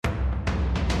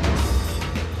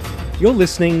You're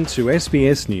listening to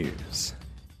SBS News.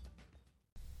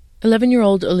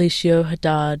 11-year-old Alicio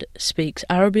Haddad speaks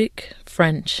Arabic,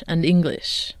 French and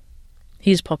English. He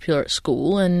is popular at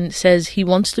school and says he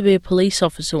wants to be a police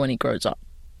officer when he grows up.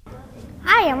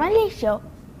 Hi, I'm Alicio.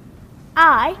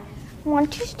 I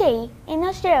want to stay in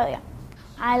Australia.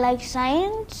 I like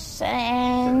science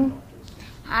and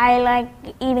I like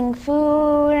eating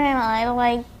food and I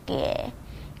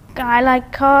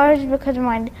like cars because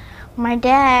my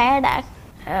dad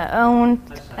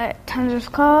owned tons of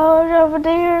cars over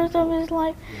the years of his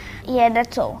life. Yeah,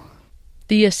 that's all.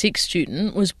 The Year 6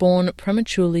 student was born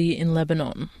prematurely in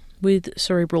Lebanon with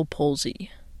cerebral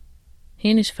palsy. He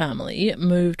and his family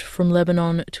moved from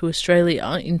Lebanon to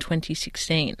Australia in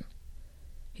 2016.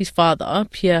 His father,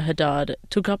 Pierre Haddad,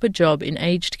 took up a job in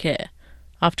aged care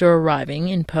after arriving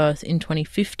in Perth in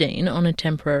 2015 on a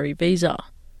temporary visa.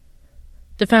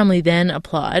 The family then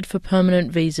applied for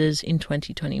permanent visas in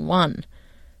 2021,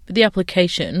 but the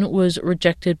application was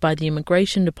rejected by the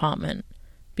Immigration Department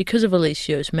because of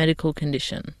Alicio's medical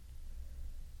condition.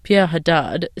 Pierre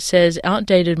Haddad says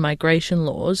outdated migration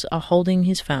laws are holding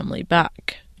his family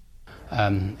back.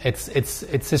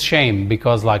 It's a shame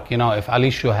because, if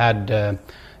Alicio had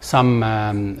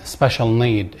some special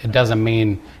need, it doesn't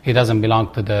mean he doesn't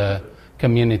belong to the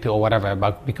community or whatever,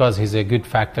 but because he's a good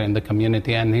factor in the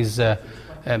community and he's an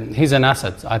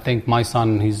asset. I think my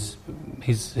son, he's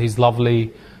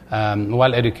lovely,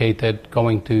 well educated,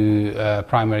 going to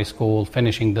primary school,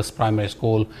 finishing this primary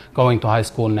school, going to high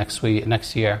school next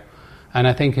year, and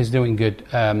I think he's doing good.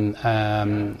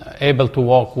 Able to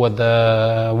walk with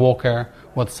a walker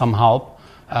with some help.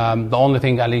 The only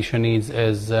thing Alicia needs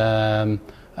is some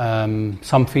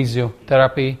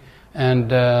physiotherapy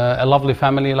and a lovely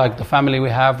family like the family we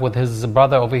have with his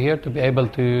brother over here to be able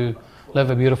to live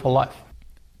a beautiful life.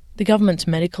 The government's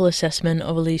medical assessment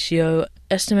of Alicio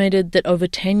estimated that over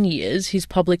 10 years his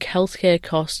public healthcare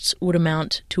costs would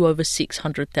amount to over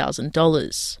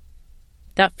 $600,000.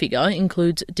 That figure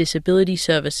includes disability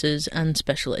services and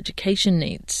special education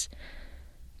needs.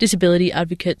 Disability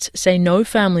advocates say no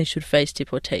family should face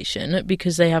deportation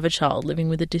because they have a child living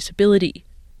with a disability.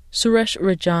 Suresh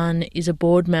Rajan is a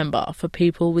board member for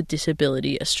People with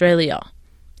Disability Australia.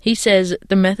 He says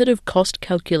the method of cost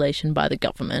calculation by the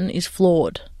government is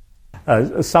flawed.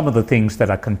 Some of the things that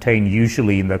are contained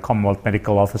usually in the Commonwealth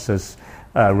Medical Officer's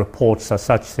reports are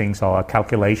such things, or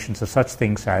calculations are such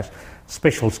things as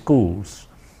special schools.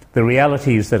 The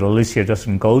reality is that Alicio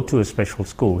doesn't go to a special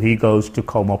school. He goes to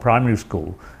Como Primary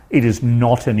School. It is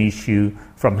not an issue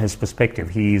from his perspective.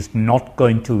 He is not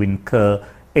going to incur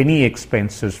any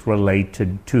expenses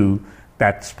related to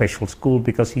that special school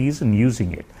because he isn't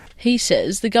using it. He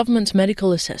says the government's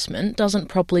medical assessment doesn't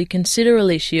properly consider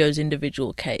Alicio's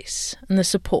individual case and the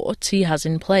supports he has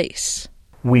in place.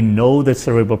 We know that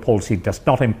cerebral palsy does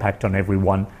not impact on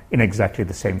everyone in exactly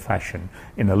the same fashion.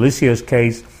 In Alicio's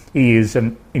case, he is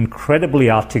an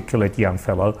incredibly articulate young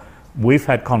fellow. We've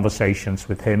had conversations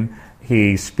with him.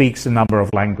 He speaks a number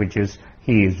of languages.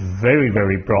 He is very,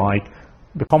 very bright.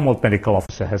 The Commonwealth Medical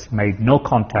Officer has made no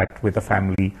contact with the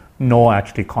family, nor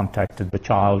actually contacted the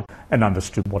child and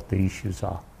understood what the issues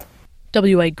are.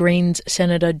 WA Greens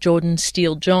Senator Jordan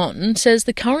Steele-John says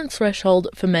the current threshold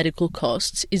for medical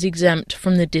costs is exempt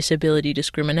from the Disability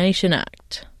Discrimination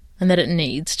Act and that it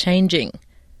needs changing.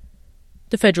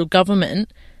 The federal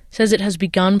government says it has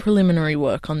begun preliminary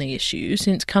work on the issue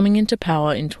since coming into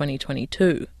power in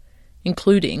 2022,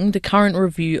 including the current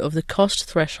review of the cost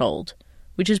threshold,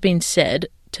 which has been said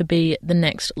to be the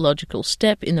next logical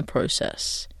step in the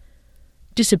process.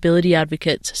 Disability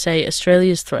advocates say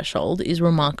Australia's threshold is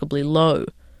remarkably low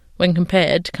when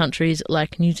compared to countries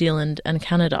like New Zealand and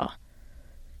Canada.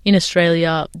 In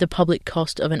Australia, the public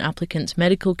cost of an applicant's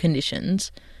medical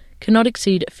conditions cannot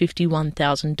exceed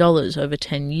 $51,000 over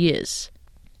 10 years.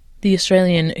 The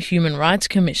Australian Human Rights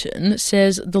Commission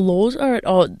says the laws are at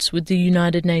odds with the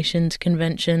United Nations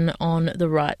Convention on the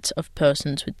Rights of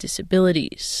Persons with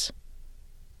Disabilities.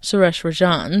 Suresh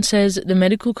Rajan says the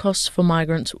medical costs for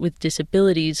migrants with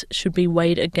disabilities should be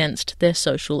weighed against their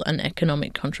social and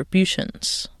economic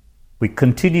contributions. We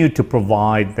continue to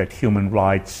provide that human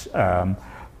rights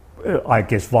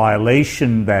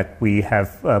violation that we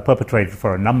have perpetrated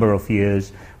for a number of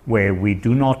years, where we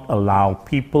do not allow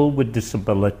people with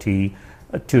disability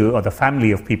or the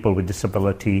family of people with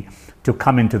disability to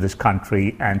come into this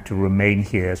country and to remain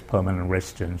here as permanent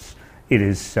residents. It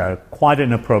is quite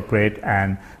inappropriate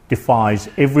and defies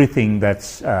everything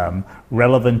that's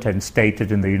relevant and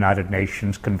stated in the United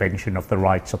Nations Convention of the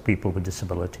Rights of People with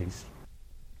Disabilities.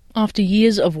 After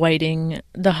years of waiting,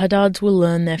 the Haddads will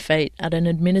learn their fate at an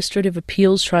administrative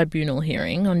appeals tribunal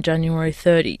hearing on January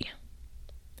 30.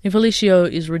 If Alicio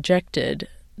is rejected,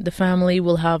 the family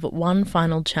will have one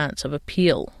final chance of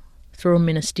appeal through a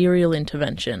ministerial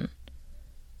intervention.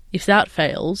 If that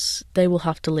fails, they will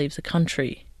have to leave the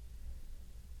country.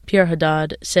 Pierre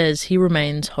Haddad says he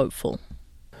remains hopeful.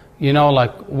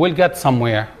 We'll get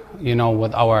somewhere,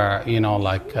 with our,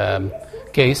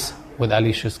 case, with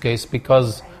Alicia's case,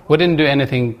 because we didn't do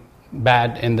anything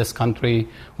bad in this country.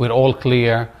 We're all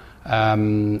clear.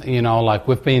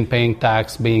 We've been paying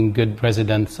tax, being good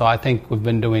residents. So I think we've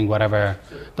been doing whatever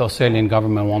the Australian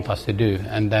government wants us to do.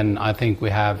 And then I think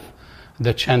we have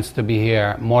the chance to be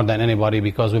here more than anybody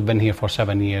because we've been here for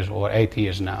 7 years or 8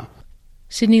 years now.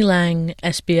 Sydney Lang,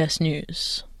 SBS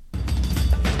News.